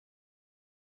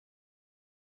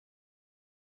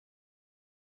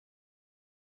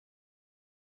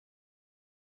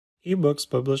Ebooks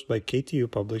published by KTU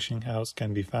Publishing House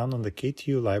can be found on the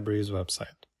KTU Library's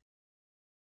website.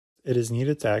 It is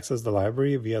needed to access the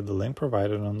library via the link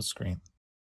provided on the screen.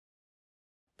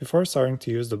 Before starting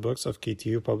to use the books of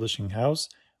KTU Publishing House,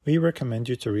 we recommend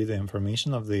you to read the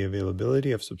information of the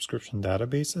availability of subscription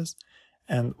databases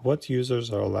and what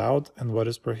users are allowed and what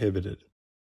is prohibited.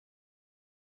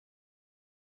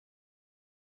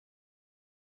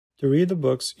 To read the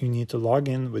books, you need to log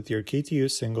in with your KTU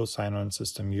single sign-on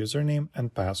system username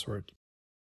and password.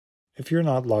 If you're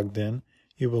not logged in,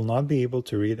 you will not be able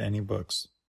to read any books.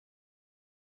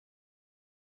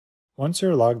 Once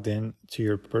you're logged in to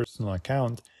your personal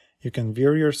account, you can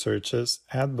view your searches,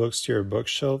 add books to your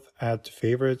bookshelf, add to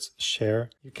favorites,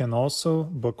 share. You can also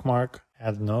bookmark,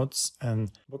 add notes,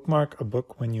 and bookmark a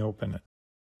book when you open it.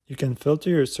 You can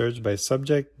filter your search by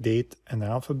subject, date, and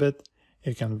alphabet.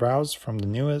 You can browse from the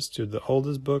newest to the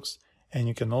oldest books, and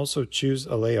you can also choose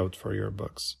a layout for your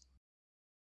books.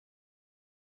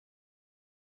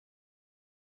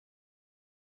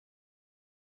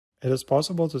 It is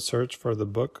possible to search for the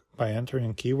book by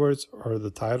entering keywords or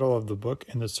the title of the book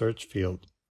in the search field.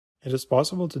 It is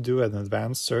possible to do an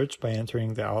advanced search by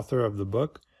entering the author of the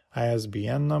book,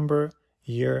 ISBN number,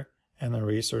 year, and a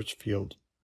research field.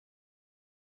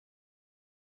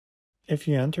 If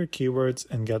you enter keywords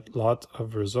and get a lot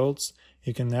of results,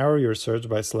 you can narrow your search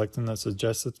by selecting the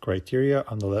suggested criteria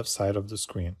on the left side of the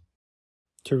screen.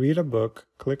 To read a book,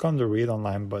 click on the Read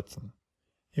Online button.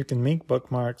 You can make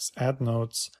bookmarks, add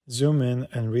notes, zoom in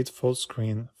and read full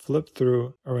screen, flip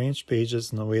through, arrange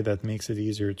pages in a way that makes it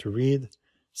easier to read,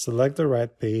 select the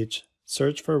right page,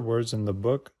 search for words in the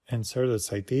book, insert a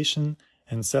citation,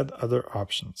 and set other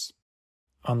options.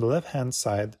 On the left-hand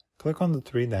side, click on the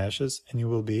three dashes and you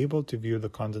will be able to view the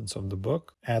contents of the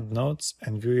book, add notes,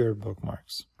 and view your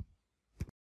bookmarks.